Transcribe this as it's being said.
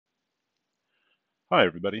Hi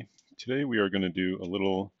everybody. Today we are going to do a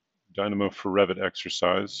little Dynamo for Revit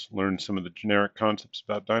exercise, learn some of the generic concepts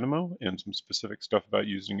about Dynamo and some specific stuff about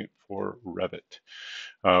using it for Revit.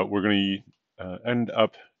 We're going to end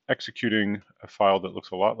up executing a file that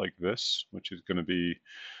looks a lot like this, which is going to be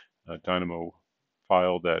a Dynamo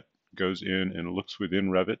file that goes in and looks within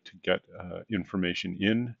Revit to get information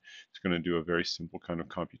in. It's going to do a very simple kind of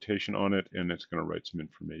computation on it, and it's going to write some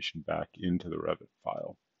information back into the Revit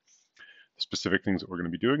file. Specific things that we're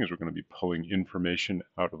going to be doing is we're going to be pulling information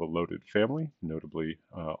out of a loaded family, notably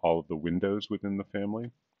all of the windows within the family,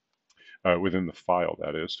 within the file,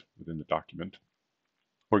 that is, within the document.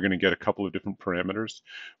 We're going to get a couple of different parameters.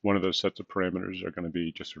 One of those sets of parameters are going to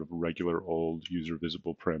be just sort of regular old user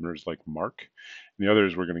visible parameters like mark. And the other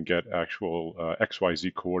is we're going to get actual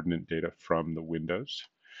XYZ coordinate data from the windows.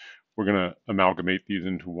 We're going to amalgamate these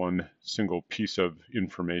into one single piece of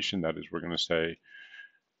information. That is, we're going to say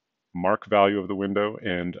mark value of the window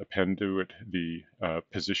and append to it the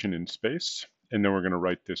position in space. And then we're going to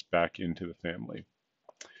write this back into the family.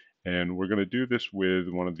 And we're going to do this with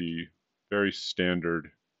one of the very standard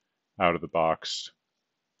out-of-the-box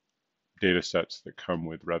data sets that come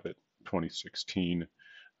with Revit 2016,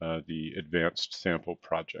 the Advanced Sample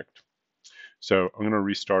Project. So I'm going to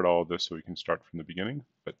restart all of this so we can start from the beginning,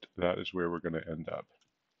 but that is where we're going to end up.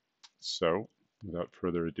 So without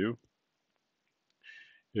further ado,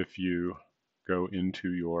 if you go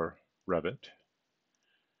into your Revit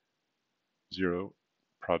 0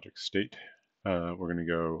 project state, we're going to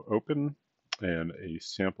go open and a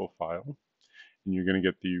sample file, and you're going to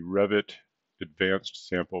get the Revit Advanced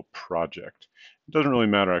Sample Project. It doesn't really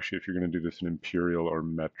matter actually if you're going to do this in imperial or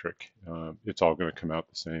metric. It's all going to come out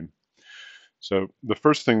the same. So the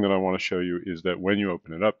first thing that I want to show you is that when you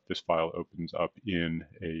open it up, this file opens up in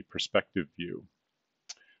a perspective view.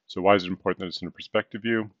 So why is it important that it's in a perspective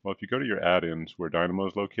view? Well, if you go to your add-ins where Dynamo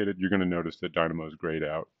is located, you're going to notice that Dynamo is grayed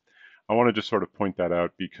out. I want to just sort of point that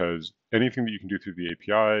out because anything that you can do through the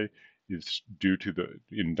API is due to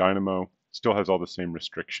in Dynamo still has all the same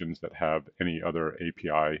restrictions that have any other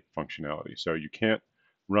API functionality. So you can't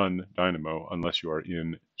run Dynamo unless you are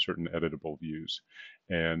in certain editable views.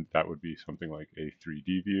 And that would be something like a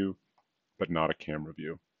 3D view, but not a camera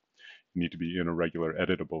view. You need to be in a regular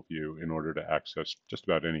editable view in order to access just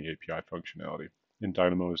about any API functionality. And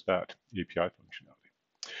Dynamo is that, API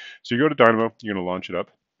functionality. So you go to Dynamo, you're going to launch it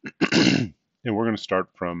up, and we're going to start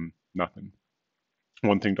from nothing.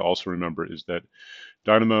 One thing to also remember is that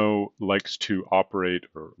Dynamo likes to operate,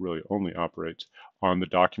 or really only operates, on the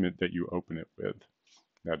document that you open it with.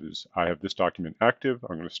 That is, I have this document active,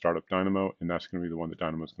 I'm going to start up Dynamo, and that's going to be the one that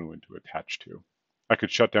Dynamo is going to attach to. I could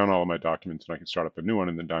shut down all of my documents and I could start up a new one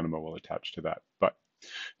and then Dynamo will attach to that. But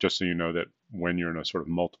just so you know that when you're in a sort of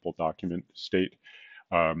multiple document state,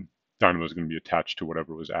 Dynamo is going to be attached to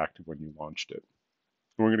whatever was active when you launched it.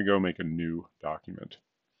 And we're going to go make a new document.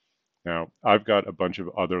 Now, I've got a bunch of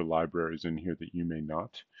other libraries in here that you may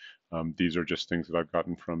not. These are just things that I've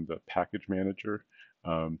gotten from the package manager.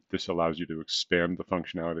 This allows you to expand the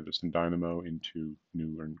functionality that's in Dynamo into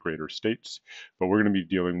newer and greater states. But we're going to be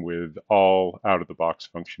dealing with all out-of-the-box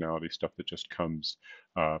functionality stuff that just comes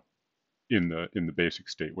in the basic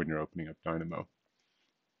state when you're opening up Dynamo.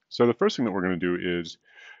 So the first thing that we're going to do is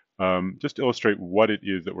just illustrate what it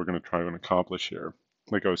is that we're going to try and accomplish here.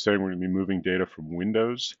 Like I was saying, we're going to be moving data from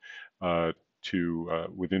windows to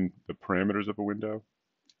within the parameters of a window.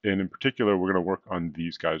 And in particular, we're going to work on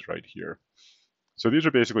these guys right here. So these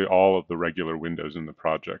are basically all of the regular windows in the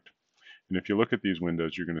project. And if you look at these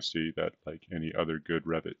windows, you're going to see that like any other good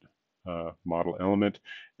Revit model element,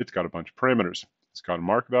 it's got a bunch of parameters. It's got a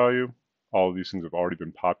mark value. All of these things have already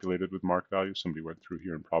been populated with mark values. Somebody went through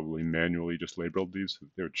here and probably manually just labeled these so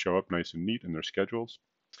that they would show up nice and neat in their schedules.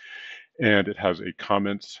 And it has a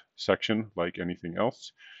comments section like anything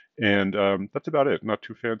else. And that's about it, not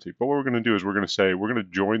too fancy. But what we're going to do is we're going to say we're going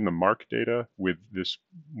to join the mark data with this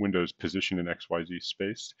Windows position in XYZ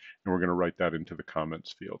space, and we're going to write that into the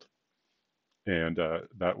comments field. And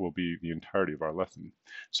that will be the entirety of our lesson.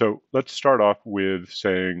 So let's start off with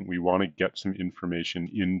saying we want to get some information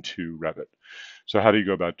into Revit. So how do you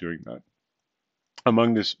go about doing that?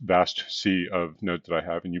 Among this vast sea of nodes that I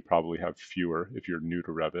have, and you probably have fewer if you're new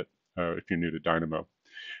to Revit, if you're new to Dynamo,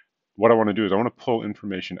 what I want to do is I want to pull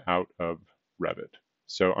information out of Revit.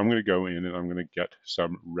 So I'm going to go in and I'm going to get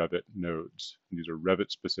some Revit nodes. These are Revit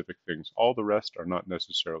specific things. All the rest are not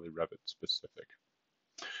necessarily Revit specific.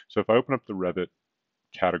 So if I open up the Revit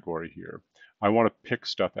category here, I want to pick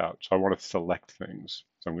stuff out. So I want to select things.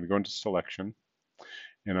 So I'm going to go into selection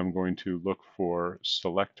and I'm going to look for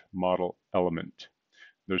select model element.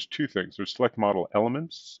 there's two things. There's select model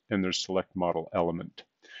elements and there's select model element.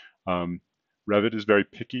 Revit is very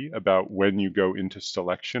picky about when you go into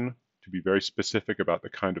selection to be very specific about the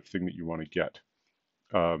kind of thing that you want to get.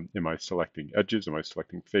 Am I selecting edges? Am I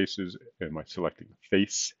selecting faces? Am I selecting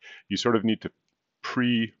face? You sort of need to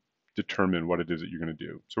predetermine what it is that you're going to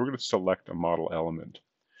do. So we're going to select a model element.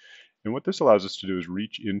 And what this allows us to do is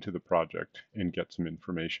reach into the project and get some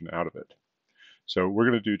information out of it. So we're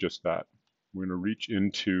going to do just that. We're going to reach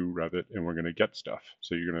into Revit and we're going to get stuff.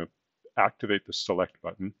 So you're going to activate the select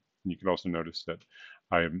button. And you can also notice that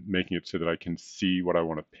I am making it so that I can see what I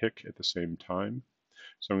want to pick at the same time.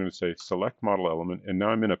 So I'm going to say select model element, and now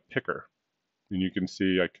I'm in a picker. And you can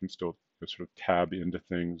see I can still sort of tab into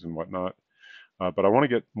things and whatnot. But I want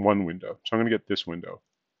to get one window. So I'm going to get this window.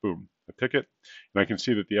 Boom. I pick it, and I can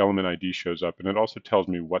see that the element ID shows up, and it also tells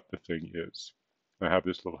me what the thing is. I have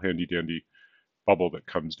this little handy dandy bubble that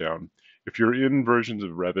comes down. If you're in versions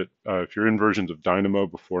of Revit, if you're in versions of Dynamo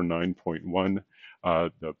before 9.1,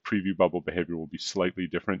 the preview bubble behavior will be slightly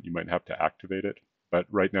different. You might have to activate it, but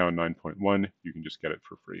right now in 9.1, you can just get it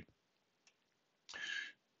for free.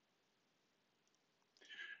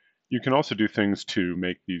 You can also do things to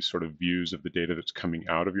make these sort of views of the data that's coming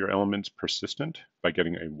out of your elements persistent by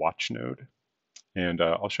getting a watch node. And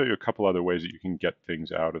I'll show you a couple other ways that you can get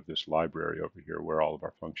things out of this library over here where all of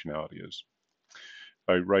our functionality is.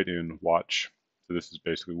 If I write in watch, so this is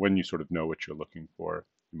basically when you sort of know what you're looking for.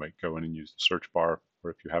 You might go in and use the search bar,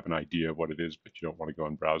 or if you have an idea of what it is, but you don't want to go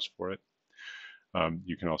and browse for it.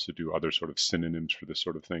 You can also do other sort of synonyms for this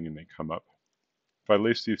sort of thing, and they come up. If I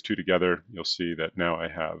lace these two together, you'll see that now I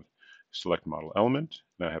have select model element,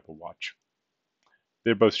 and I have a watch.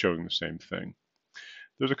 They're both showing the same thing.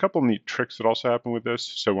 There's a couple neat tricks that also happen with this.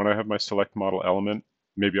 So when I have my select model element,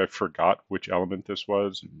 maybe I forgot which element this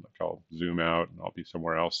was, and like I'll zoom out and I'll be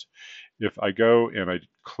somewhere else. If I go and I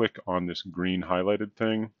click on this green highlighted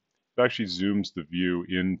thing, it actually zooms the view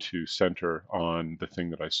into center on the thing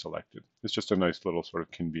that I selected. It's just a nice little sort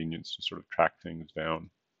of convenience to sort of track things down.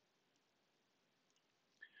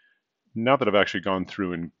 Now that I've actually gone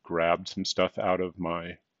through and grabbed some stuff out of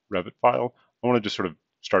my Revit file, I want to just sort of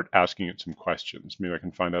start asking it some questions. Maybe I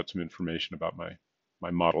can find out some information about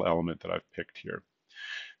my model element that I've picked here.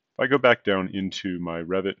 If I go back down into my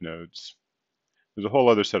Revit nodes, there's a whole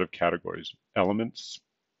other set of categories, elements,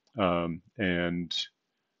 and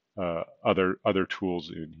other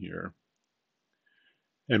tools in here.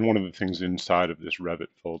 And one of the things inside of this Revit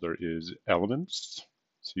folder is elements.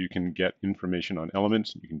 So you can get information on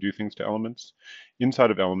elements, and you can do things to elements.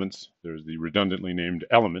 Inside of elements, there's the redundantly named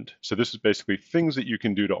element. So this is basically things that you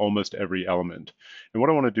can do to almost every element. And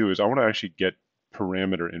what I want to do is I want to actually get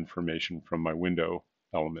parameter information from my window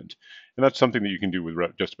element. And that's something that you can do with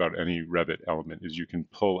just about any Revit element, is you can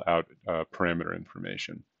pull out parameter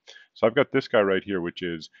information. So I've got this guy right here, which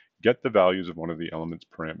is get the values of one of the element's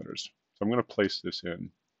parameters. So I'm going to place this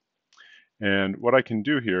in. And what I can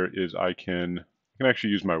do here is I can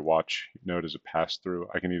actually use my watch node as a pass-through.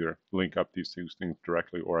 I can either link up these things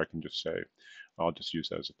directly, or I can just say, I'll just use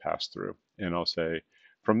that as a pass-through. And I'll say,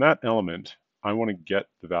 from that element, I want to get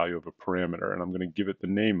the value of a parameter, and I'm going to give it the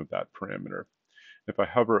name of that parameter. If I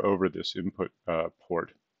hover over this input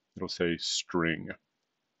port, it'll say string.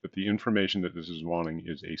 But the information that this is wanting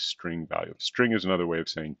is a string value. String is another way of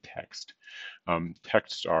saying text.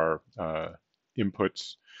 Texts are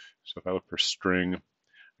inputs. So if I look for string,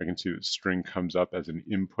 I can see that string comes up as an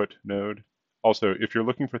input node. Also, if you're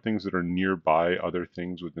looking for things that are nearby other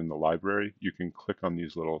things within the library, you can click on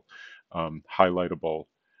these little highlightable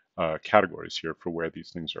categories here for where these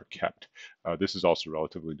things are kept. This is also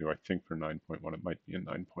relatively new. I think for 9.1, it might be in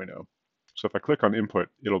 9.0. So if I click on input,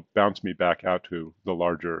 it'll bounce me back out to the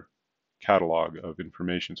larger catalog of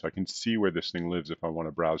information, so I can see where this thing lives if I want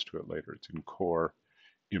to browse to it later. It's in core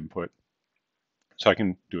input. So I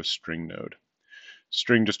can do a string node.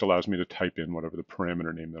 String just allows me to type in whatever the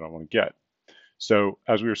parameter name that I want to get. So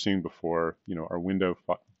as we were seeing before, our window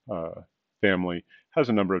family has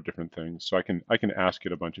a number of different things. So I can ask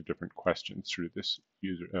it a bunch of different questions through this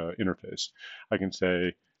user interface. I can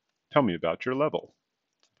say, tell me about your level.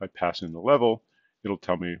 If I pass in the level, it'll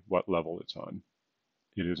tell me what level it's on.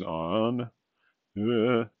 It is on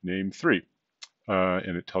name 3,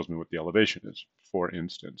 and it tells me what the elevation is. For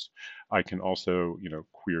instance, I can also,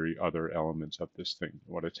 query other elements of this thing,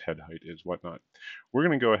 what its head height is, whatnot. We're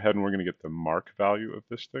going to go ahead and we're going to get the mark value of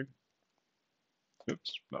this thing.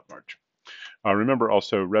 Oops, not March. Remember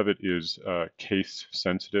also, Revit is case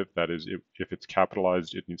sensitive. That is, if it's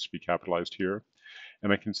capitalized, it needs to be capitalized here.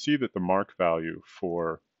 And I can see that the mark value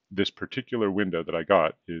for this particular window that I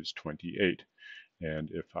got is 28. And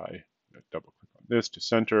if I double click this to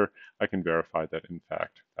center, I can verify that in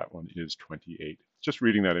fact that one is 28. Just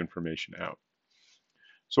reading that information out.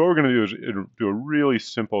 So what we're going to do is do a really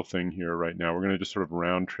simple thing here right now. We're going to just sort of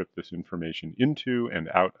round trip this information into and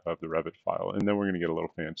out of the Revit file, and then we're going to get a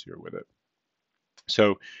little fancier with it.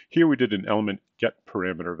 So here we did an element get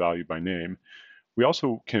parameter value by name. We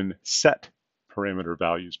also can set parameter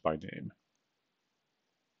values by name.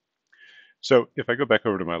 So if I go back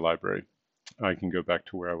over to my library, I can go back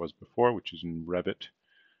to where I was before, which is in Revit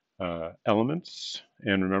elements.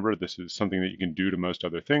 And remember, this is something that you can do to most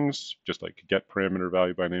other things, just like get parameter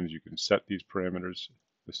value by names. You can set these parameters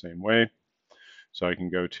the same way. So I can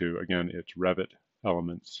go to, again, it's Revit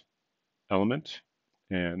elements element,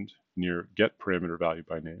 and near get parameter value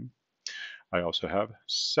by name, I also have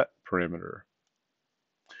set parameter.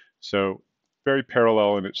 So very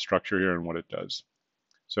parallel in its structure here and what it does.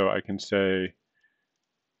 So I can say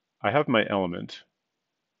I have my element,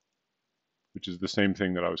 which is the same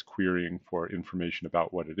thing that I was querying for information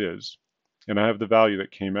about what it is. And I have the value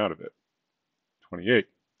that came out of it, 28.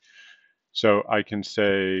 So I can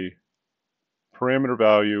say parameter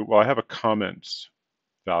value, well, I have a comments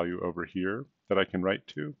value over here that I can write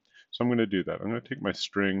to. So I'm going to do that. I'm going to take my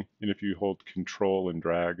string, and if you hold Control and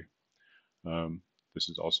drag, this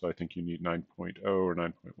is also, I think you need 9.0 or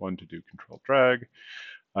 9.1 to do Control drag.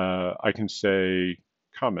 I can say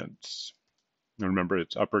comments. And remember,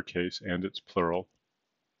 it's uppercase and it's plural.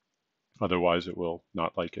 Otherwise, it will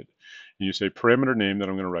not like it. And you say parameter name that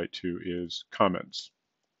I'm going to write to is comments.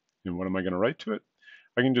 And what am I going to write to it?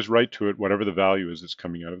 I can just write to it whatever the value is that's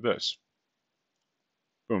coming out of this.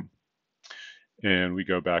 Boom. And we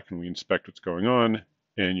go back and we inspect what's going on.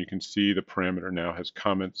 And you can see the parameter now has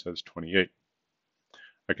comments as 28.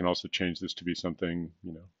 I can also change this to be something,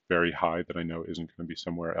 very high that I know isn't going to be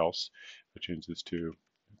somewhere else. If I change this to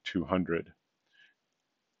 200, you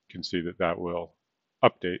can see that that will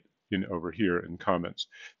update in over here in comments.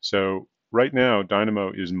 So right now,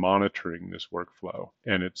 Dynamo is monitoring this workflow,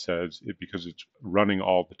 and it says because it's running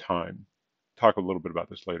all the time. Talk a little bit about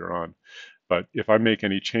this later on. But if I make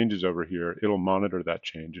any changes over here, it'll monitor that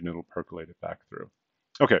change and it'll percolate it back through.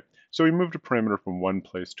 Okay, so we moved a parameter from one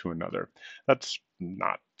place to another. That's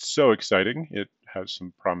not so exciting. It has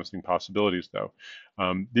some promising possibilities, though.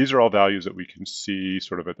 These are all values that we can see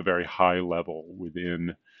sort of at the very high level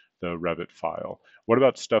within the Revit file. What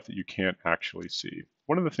about stuff that you can't actually see?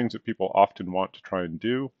 One of the things that people often want to try and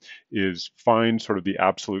do is find sort of the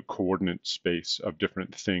absolute coordinate space of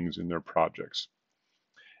different things in their projects.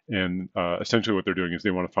 And essentially what they're doing is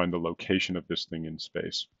they want to find the location of this thing in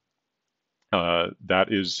space. That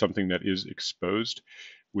is something that is exposed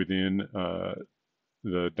within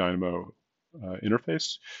the Dynamo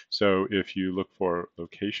interface. So if you look for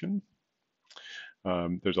location,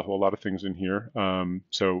 there's a whole lot of things in here.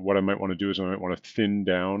 So what I might want to do is I might want to thin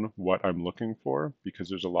down what I'm looking for, because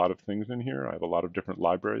there's a lot of things in here. I have a lot of different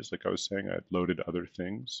libraries. Like I was saying, I had loaded other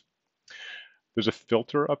things. There's a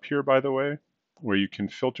filter up here, by the way, where you can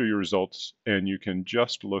filter your results, and you can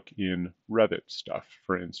just look in Revit stuff,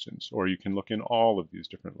 for instance, or you can look in all of these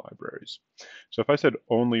different libraries. So if I said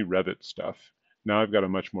only Revit stuff, now I've got a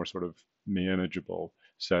much more sort of manageable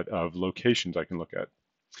set of locations I can look at.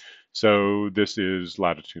 So this is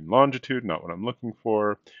latitude and longitude, not what I'm looking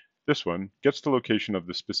for. This one gets the location of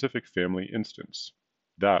the specific family instance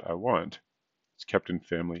that I want. It's kept in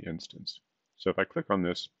family instance. So if I click on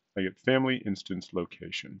this, I get family instance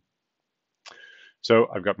location. So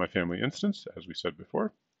I've got my family instance, as we said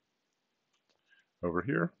before. Over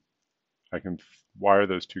here, I can wire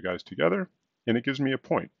those two guys together, and it gives me a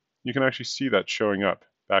point. You can actually see that showing up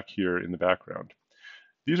back here in the background.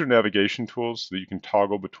 These are navigation tools so that you can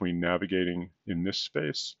toggle between navigating in this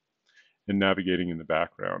space and navigating in the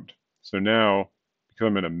background. So now, because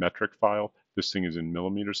I'm in a metric file, this thing is in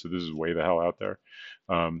millimeters, so this is way the hell out there.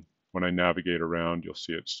 When I navigate around, you'll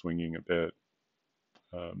see it swinging a bit.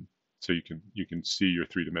 So you can see your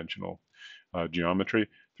three-dimensional geometry.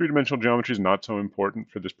 Three-dimensional geometry is not so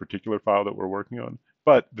important for this particular file that we're working on,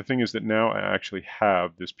 but the thing is that now I actually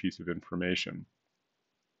have this piece of information.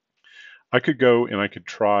 I could go and I could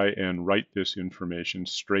try and write this information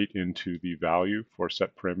straight into the value for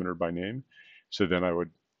set parameter by name. So then I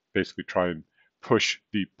would basically try and push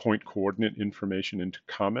the point coordinate information into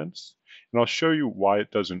comments. And I'll show you why it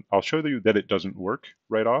doesn't. I'll show you that it doesn't work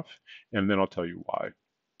right off, and then I'll tell you why.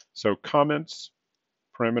 So comments,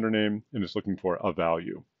 parameter name, and it's looking for a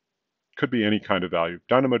value. Could be any kind of value.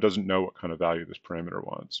 Dynamo doesn't know what kind of value this parameter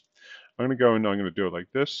wants. I'm going to go and I'm going to do it like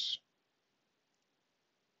this.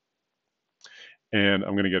 And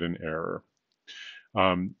I'm going to get an error.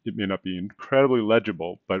 It may not be incredibly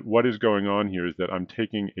legible, but what is going on here is that I'm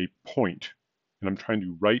taking a point and I'm trying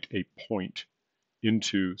to write a point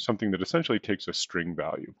into something that essentially takes a string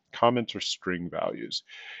value. Comments are string values.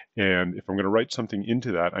 And if I'm going to write something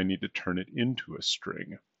into that, I need to turn it into a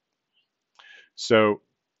string. So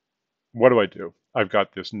what do? I've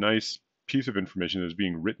got this nice piece of information that's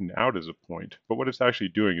being written out as a point, but what it's actually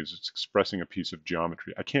doing is it's expressing a piece of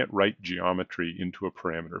geometry. I can't write geometry into a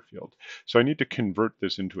parameter field. So I need to convert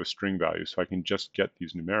this into a string value so I can just get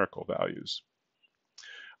these numerical values.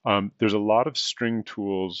 There's a lot of string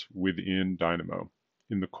tools within Dynamo.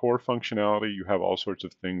 In the core functionality, you have all sorts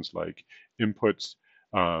of things like inputs,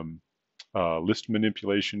 list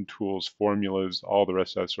manipulation tools, formulas, all the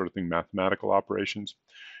rest of that sort of thing, mathematical operations.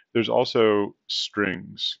 There's also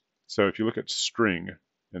strings. So if you look at string,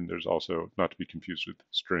 and there's also, not to be confused with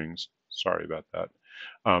strings, sorry about that.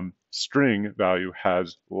 String value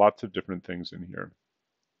has lots of different things in here.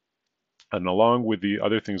 And along with the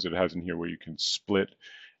other things that it has in here where you can split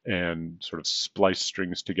and sort of splice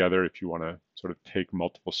strings together if you want to sort of take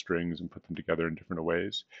multiple strings and put them together in different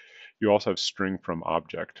ways, you also have string from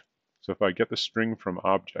object. So if I get the string from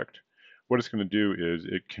object, what it's going to do is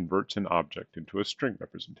it converts an object into a string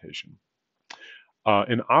representation.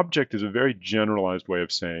 An object is a very generalized way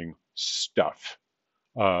of saying stuff.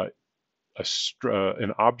 An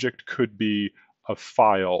object could be a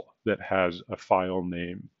file that has a file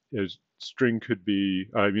name. String could be,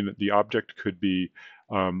 the object could be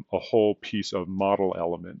a whole piece of model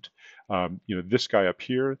element. This guy up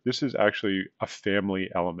here, this is actually a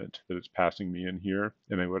family element that it's passing me in here,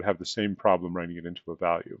 and I would have the same problem writing it into a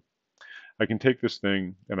value. I can take this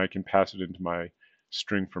thing and I can pass it into my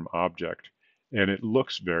string from object, and it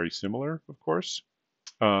looks very similar, of course,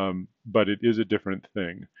 but it is a different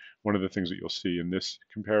thing. One of the things that you'll see in this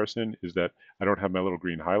comparison is that I don't have my little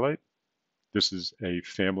green highlight. This is a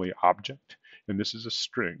family object, and this is a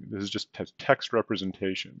string. This is just text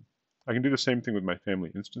representation. I can do the same thing with my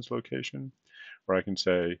family instance location, where I can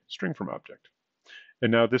say string from object.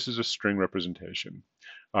 And now this is a string representation.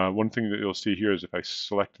 One thing that you'll see here is if I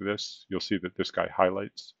select this, you'll see that this guy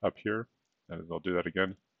highlights up here. And I'll do that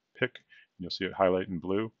again, pick, and you'll see it highlight in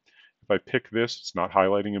blue. If I pick this, it's not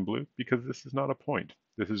highlighting in blue because this is not a point.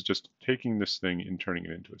 This is just taking this thing and turning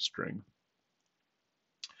it into a string.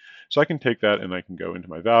 So I can take that and I can go into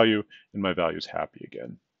my value, and my value is happy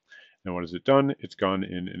again. And what has it done? It's gone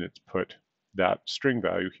in and it's put that string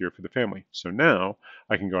value here for the family. So now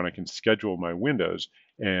I can go and I can schedule my windows,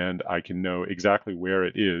 and I can know exactly where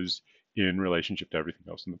it is in relationship to everything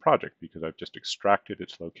else in the project because I've just extracted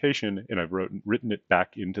its location and I've written it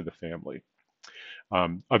back into the family.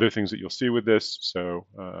 Other things that you'll see with this, so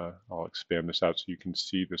I'll expand this out so you can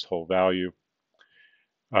see this whole value.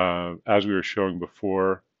 As we were showing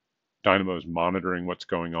before, Dynamo is monitoring what's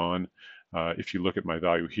going on. If you look at my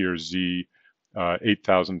value here, Z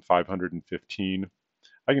 8,515,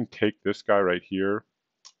 I can take this guy right here,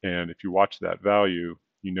 and if you watch that value,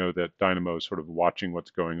 you know that Dynamo is sort of watching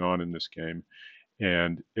what's going on in this game,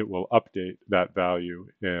 and it will update that value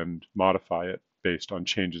and modify it based on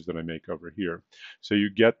changes that I make over here. So you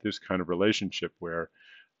get this kind of relationship where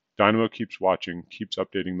Dynamo keeps watching, keeps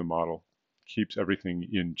updating the model, keeps everything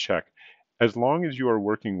in check, as long as you are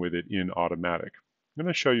working with it in automatic. I'm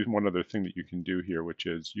going to show you one other thing that you can do here, which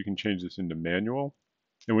is you can change this into manual.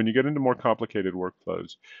 And when you get into more complicated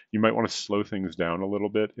workflows, you might want to slow things down a little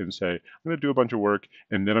bit and say, I'm going to do a bunch of work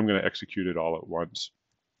and then I'm going to execute it all at once.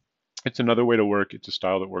 It's another way to work. It's a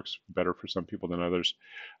style that works better for some people than others.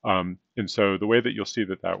 And so the way that you'll see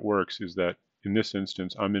that that works is that in this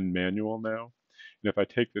instance, I'm in manual now. And if I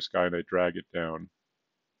take this guy and I drag it down,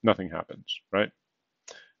 nothing happens, right?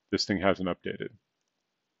 This thing hasn't updated.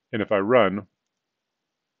 And if I run,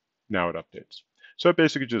 now it updates. So it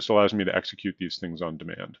basically just allows me to execute these things on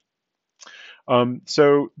demand.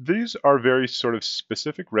 So these are very sort of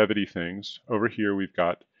specific Revit-y things. Over here we've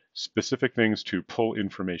got specific things to pull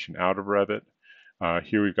information out of Revit.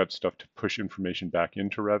 Here we've got stuff to push information back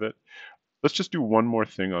into Revit. Let's just do one more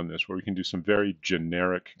thing on this where we can do some very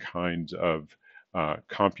generic kinds of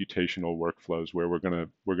computational workflows where we're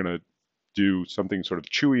gonna do something sort of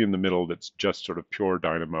chewy in the middle that's just sort of pure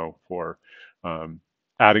Dynamo for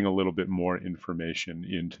adding a little bit more information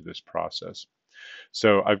into this process.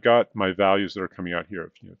 So I've got my values that are coming out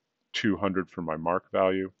here, 200 for my mark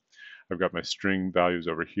value. I've got my string values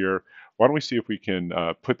over here. Why don't we see if we can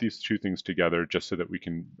put these two things together just so that we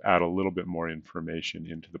can add a little bit more information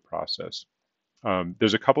into the process.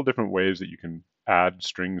 There's a couple different ways that you can add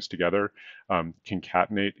strings together.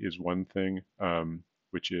 Concatenate is one thing,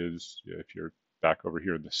 which is if you're back over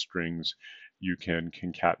here in the strings, you can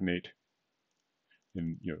concatenate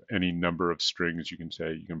in any number of strings. You can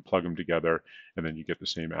say you can plug them together and then you get the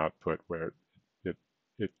same output where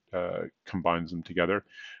it combines them together.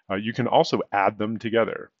 You can also add them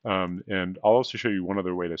together. And I'll also show you one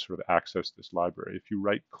other way to sort of access this library. If you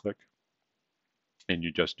right click and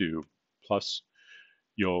you just do plus,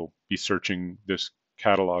 you'll be searching this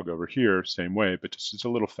catalog over here, same way, but just it's a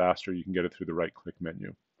little faster. You can get it through the right click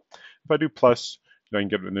menu. If I do plus, I can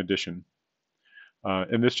get an addition.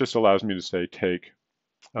 And this just allows me to say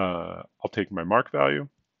I'll take my mark value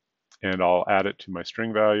and I'll add it to my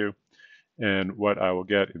string value. And what I will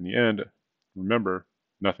get in the end, remember,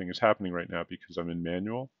 nothing is happening right now because I'm in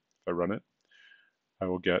manual. If I run it, I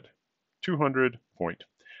will get 200 point.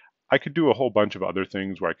 I could do a whole bunch of other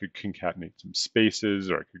things where I could concatenate some spaces,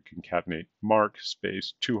 or I could concatenate mark,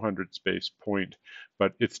 space, 200, space, point,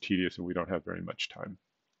 but it's tedious and we don't have very much time.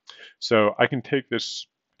 So I can take this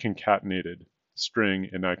concatenated string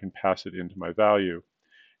and I can pass it into my value.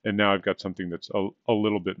 And now I've got something that's a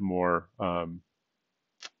little bit more,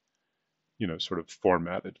 sort of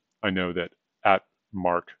formatted. I know that at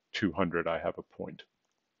mark 200, I have a point.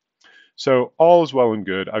 So all is well and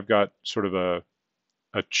good. I've got sort of a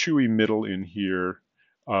chewy middle in here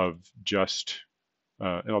of just,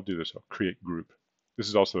 and I'll do this, I'll create group. This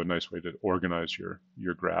is also a nice way to organize your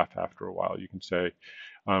graph after a while. You can say,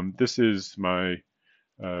 this is my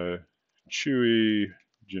chewy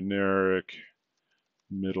generic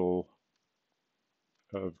middle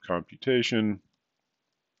of computation.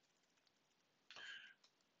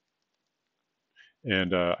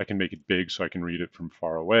 And I can make it big so I can read it from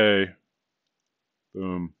far away.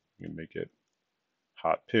 Boom, I can make it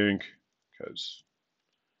hot pink because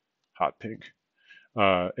hot pink.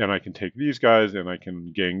 And I can take these guys and I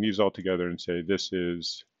can gang these all together and say this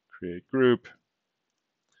is create group.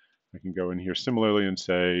 I can go in here similarly and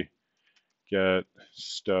say get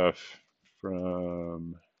stuff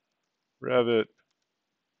from Revit.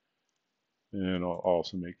 And I'll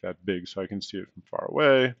also make that big so I can see it from far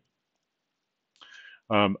away.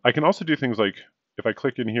 I can also do things like if I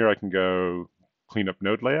click in here, I can go clean up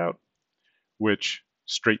node layout, which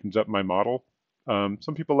straightens up my model.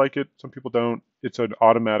 Some people like it, some people don't. It's an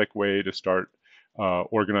automatic way to start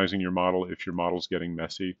organizing your model if your model's getting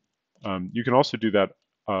messy. You can also do that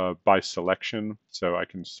by selection. So I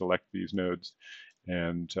can select these nodes,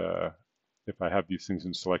 and if I have these things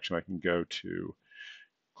in selection, I can go to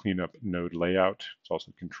clean up node layout. It's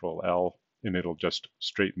also Control L, and it'll just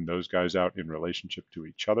straighten those guys out in relationship to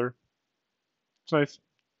each other. It's nice.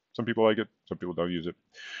 Some people like it, some people don't use it.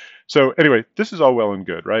 So anyway, this is all well and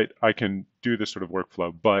good, right? I can do this sort of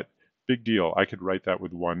workflow, but big deal, I could write that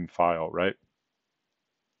with one file, right?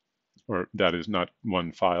 Or that is not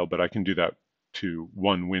one file, but I can do that to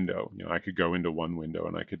one window. I could go into one window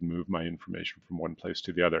and I could move my information from one place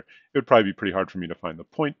to the other. It would probably be pretty hard for me to find the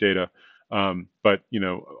point data, but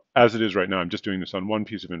as it is right now, I'm just doing this on one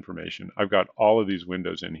piece of information. I've got all of these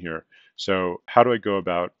windows in here. So how do I go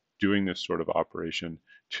about doing this sort of operation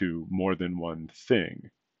to more than one thing?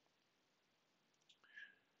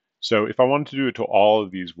 So if I wanted to do it to all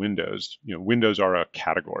of these windows, windows are a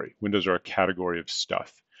category. Windows are a category of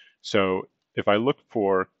stuff. So if I look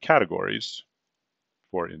for categories,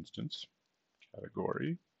 for instance,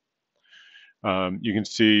 category, you can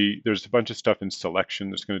see there's a bunch of stuff in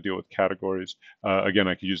selection that's going to deal with categories. Again,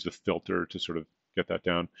 I could use the filter to sort of get that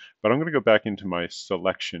down. But I'm going to go back into my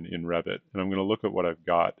selection in Revit, and I'm going to look at what I've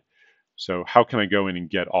got. So how can I go in and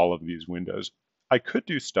get all of these windows? I could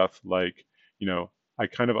do stuff like, I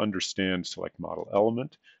kind of understand select model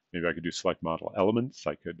element. Maybe I could do select model elements.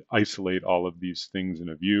 I could isolate all of these things in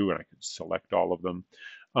a view and I could select all of them.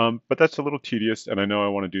 But that's a little tedious, and I know I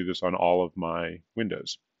want to do this on all of my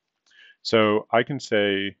windows. So I can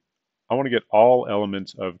say, I want to get all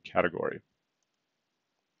elements of category.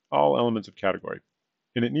 All elements of category.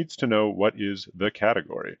 And it needs to know what is the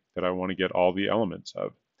category that I want to get all the elements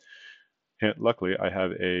of. And luckily, I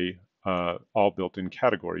have a all built-in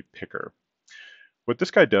category picker. What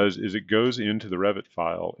this guy does is it goes into the Revit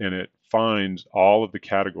file and it finds all of the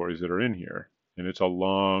categories that are in here. And it's a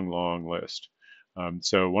long, long list.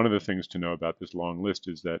 So one of the things to know about this long list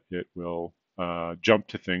is that it will jump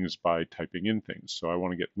to things by typing in things. So I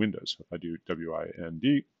want to get windows. So if I do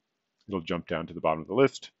WIND, it'll jump down to the bottom of the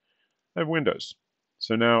list. I have windows.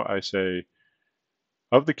 So now I say,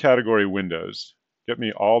 of the category windows, get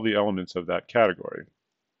me all the elements of that category.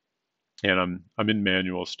 And I'm in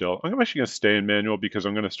manual still. I'm actually going to stay in manual because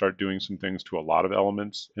I'm going to start doing some things to a lot of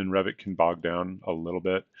elements, and Revit can bog down a little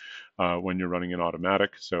bit when you're running in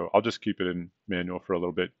automatic. So I'll just keep it in manual for a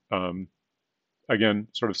little bit. Again,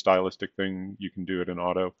 sort of stylistic thing, you can do it in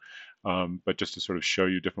auto, but just to sort of show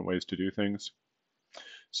you different ways to do things.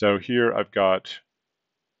 So here I've got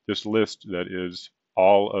this list that is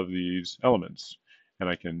all of these elements. And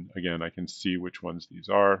I can, again, I can see which ones these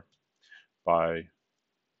are by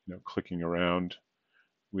clicking around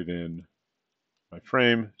within my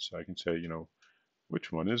frame. So I can say,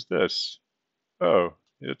 which one is this? Oh,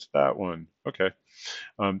 it's that one. Okay.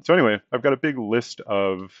 So anyway, I've got a big list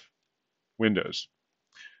of windows.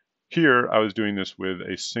 Here, I was doing this with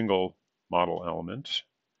a single model element,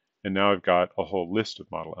 and now I've got a whole list of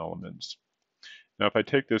model elements. Now, if I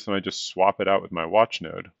take this and I just swap it out with my watch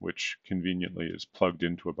node, which conveniently is plugged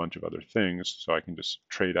into a bunch of other things, so I can just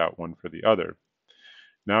trade out one for the other.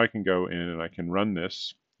 Now I can go in and I can run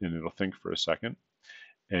this, and it'll think for a second,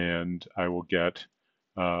 and I will get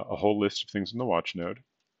a whole list of things in the watch node.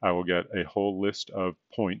 I will get a whole list of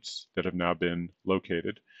points that have now been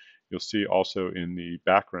located. You'll see also in the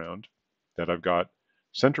background that I've got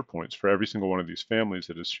center points for every single one of these families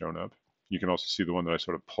that has shown up. You can also see the one that I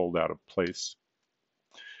sort of pulled out of place.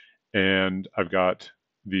 And I've got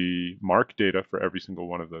the mark data for every single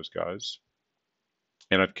one of those guys.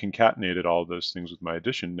 And I've concatenated all of those things with my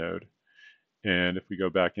addition node. And if we go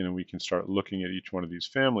back in and we can start looking at each one of these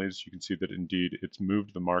families, you can see that indeed it's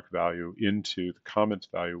moved the mark value into the comments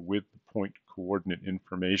value with the point coordinate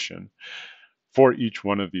information for each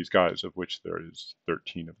one of these guys, of which there is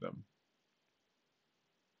 13 of them.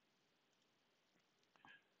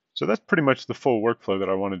 So that's pretty much the full workflow that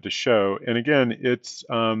I wanted to show. And again, it's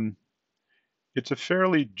a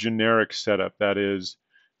fairly generic setup. That is,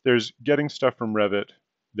 there's getting stuff from Revit.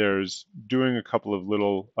 There's doing a couple of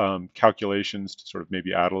little calculations to sort of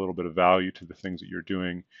maybe add a little bit of value to the things that you're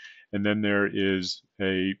doing. And then there is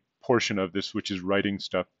a portion of this which is writing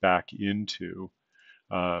stuff back into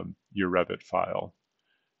your Revit file.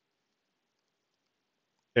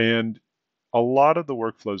 And a lot of the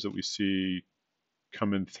workflows that we see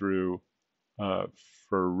coming through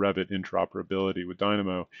for Revit interoperability with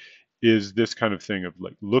Dynamo is this kind of thing of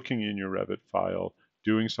like looking in your Revit file,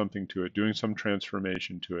 doing something to it, doing some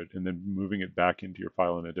transformation to it, and then moving it back into your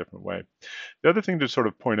file in a different way. The other thing to sort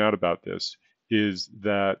of point out about this is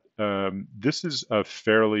that this is a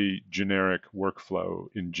fairly generic workflow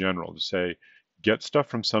in general, to say, get stuff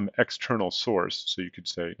from some external source. So you could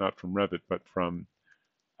say not from Revit, but from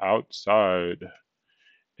outside,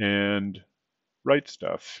 and write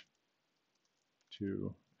stuff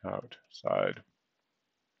to outside.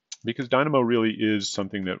 Because Dynamo really is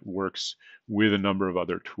something that works with a number of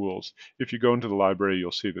other tools. If you go into the library,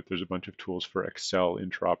 you'll see that there's a bunch of tools for Excel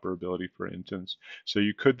interoperability, for instance. So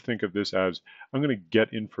you could think of this as, I'm going to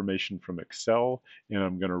get information from Excel and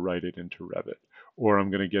I'm going to write it into Revit. Or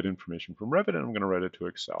I'm going to get information from Revit and I'm going to write it to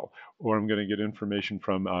Excel. Or I'm going to get information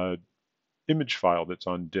from an image file that's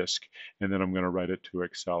on disk and then I'm going to write it to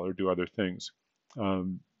Excel or do other things.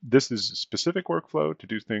 This is a specific workflow to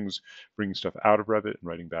do things, bringing stuff out of Revit and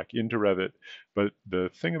writing back into Revit. But the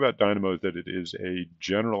thing about Dynamo is that it is a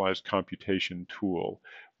generalized computation tool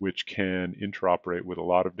which can interoperate with a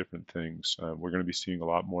lot of different things. We're going to be seeing a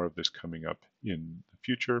lot more of this coming up in the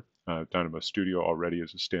future. Dynamo Studio already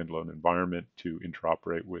is a standalone environment to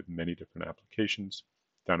interoperate with many different applications.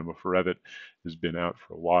 Dynamo for Revit has been out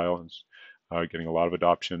for a while and getting a lot of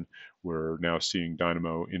adoption. We're now seeing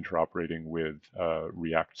Dynamo interoperating with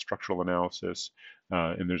React structural analysis,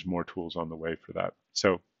 and there's more tools on the way for that.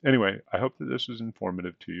 So anyway, I hope that this was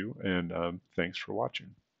informative to you, and thanks for watching.